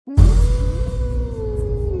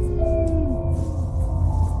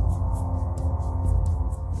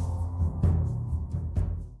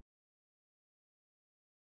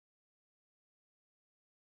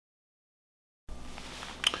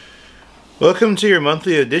Welcome to your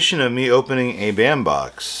monthly edition of me opening a BAM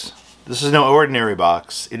box. This is no ordinary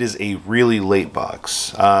box. It is a really late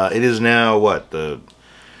box. It is now, what, the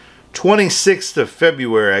 26th of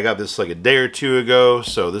February. I got this like a day or two ago,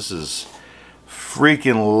 so this is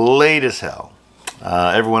freaking late as hell.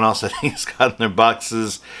 Everyone else I think has gotten their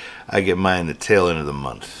boxes. I get mine the tail end of the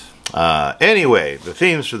month. Anyway, the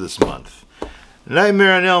themes for this month.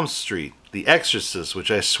 Nightmare on Elm Street. The Exorcist, which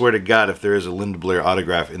I swear to God, if there is a Linda Blair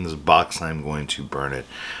autograph in this box, I'm going to burn it.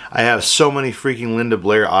 I have so many freaking Linda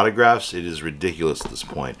Blair autographs, it is ridiculous at this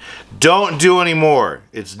point. Don't do any more.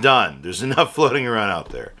 It's done. There's enough floating around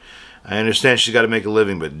out there. I understand she's got to make a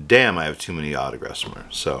living, but damn, I have too many autographs from her.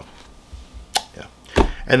 So, yeah.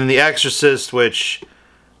 And then The Exorcist, which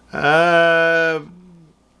I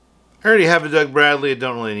already have a Doug Bradley. I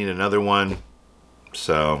don't really need another one.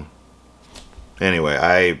 So,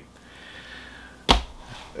 anyway,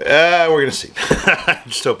 we're going to see. I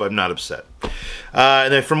just hope I'm not upset.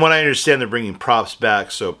 And then from what I understand, they're bringing props back,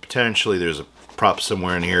 so potentially there's a prop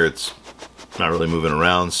somewhere in here. It's not really moving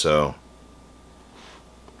around, so...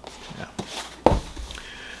 yeah.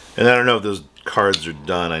 And I don't know if those cards are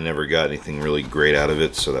done. I never got anything really great out of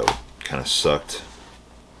it, so that kind of sucked.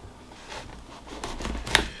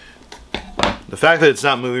 The fact that it's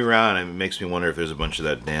not moving around, it makes me wonder if there's a bunch of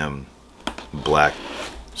that damn black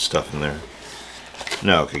stuff in there.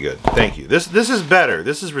 No, okay, good. Thank you. This is better.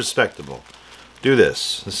 This is respectable. Do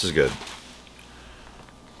this. This is good.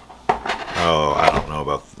 Oh, I don't know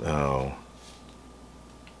about... oh.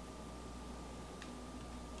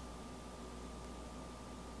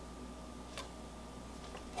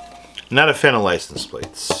 Not a fan of license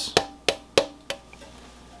plates.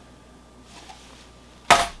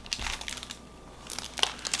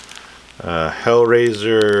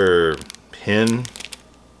 Hellraiser pin.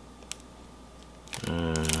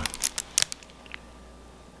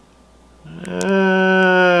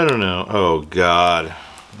 I don't know. Oh God.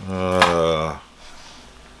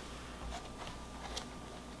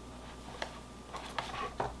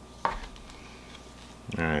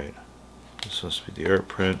 Alright. This is supposed to be the art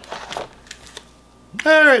print.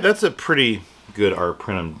 Alright, that's a pretty good art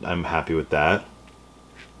print. I'm happy with that.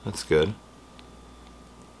 That's good.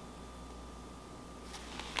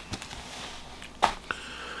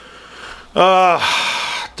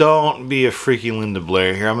 Don't be a freaking Linda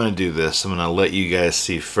Blair here. I'm going to do this. I'm going to let you guys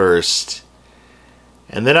see first.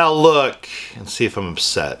 And then I'll look and see if I'm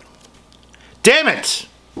upset. Damn it!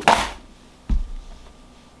 I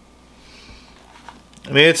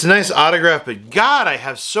mean, it's a nice autograph, but God, I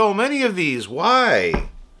have so many of these. Why?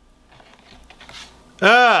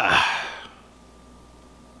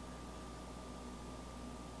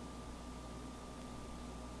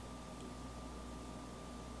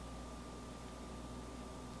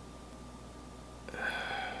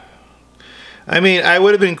 I mean, I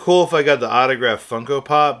would have been cool if I got the autographed Funko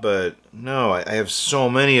Pop, but no, I have so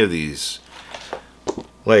many of these.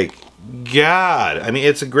 Like, God. I mean,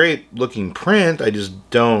 it's a great looking print. I just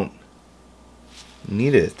don't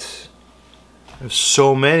need it. I have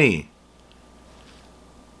so many.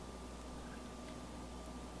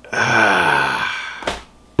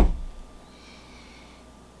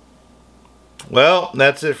 Well,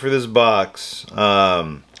 that's it for this box.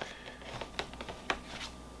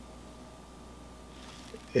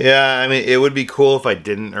 Yeah, I mean, it would be cool if I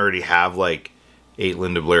didn't already have like 8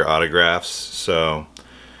 Linda Blair autographs. So,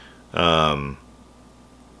 ugh.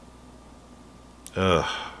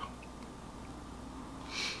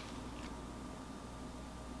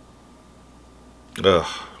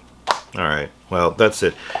 Alright, well, that's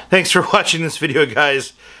it. Thanks for watching this video,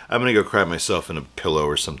 guys. I'm gonna go cry myself in a pillow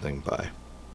or something. Bye.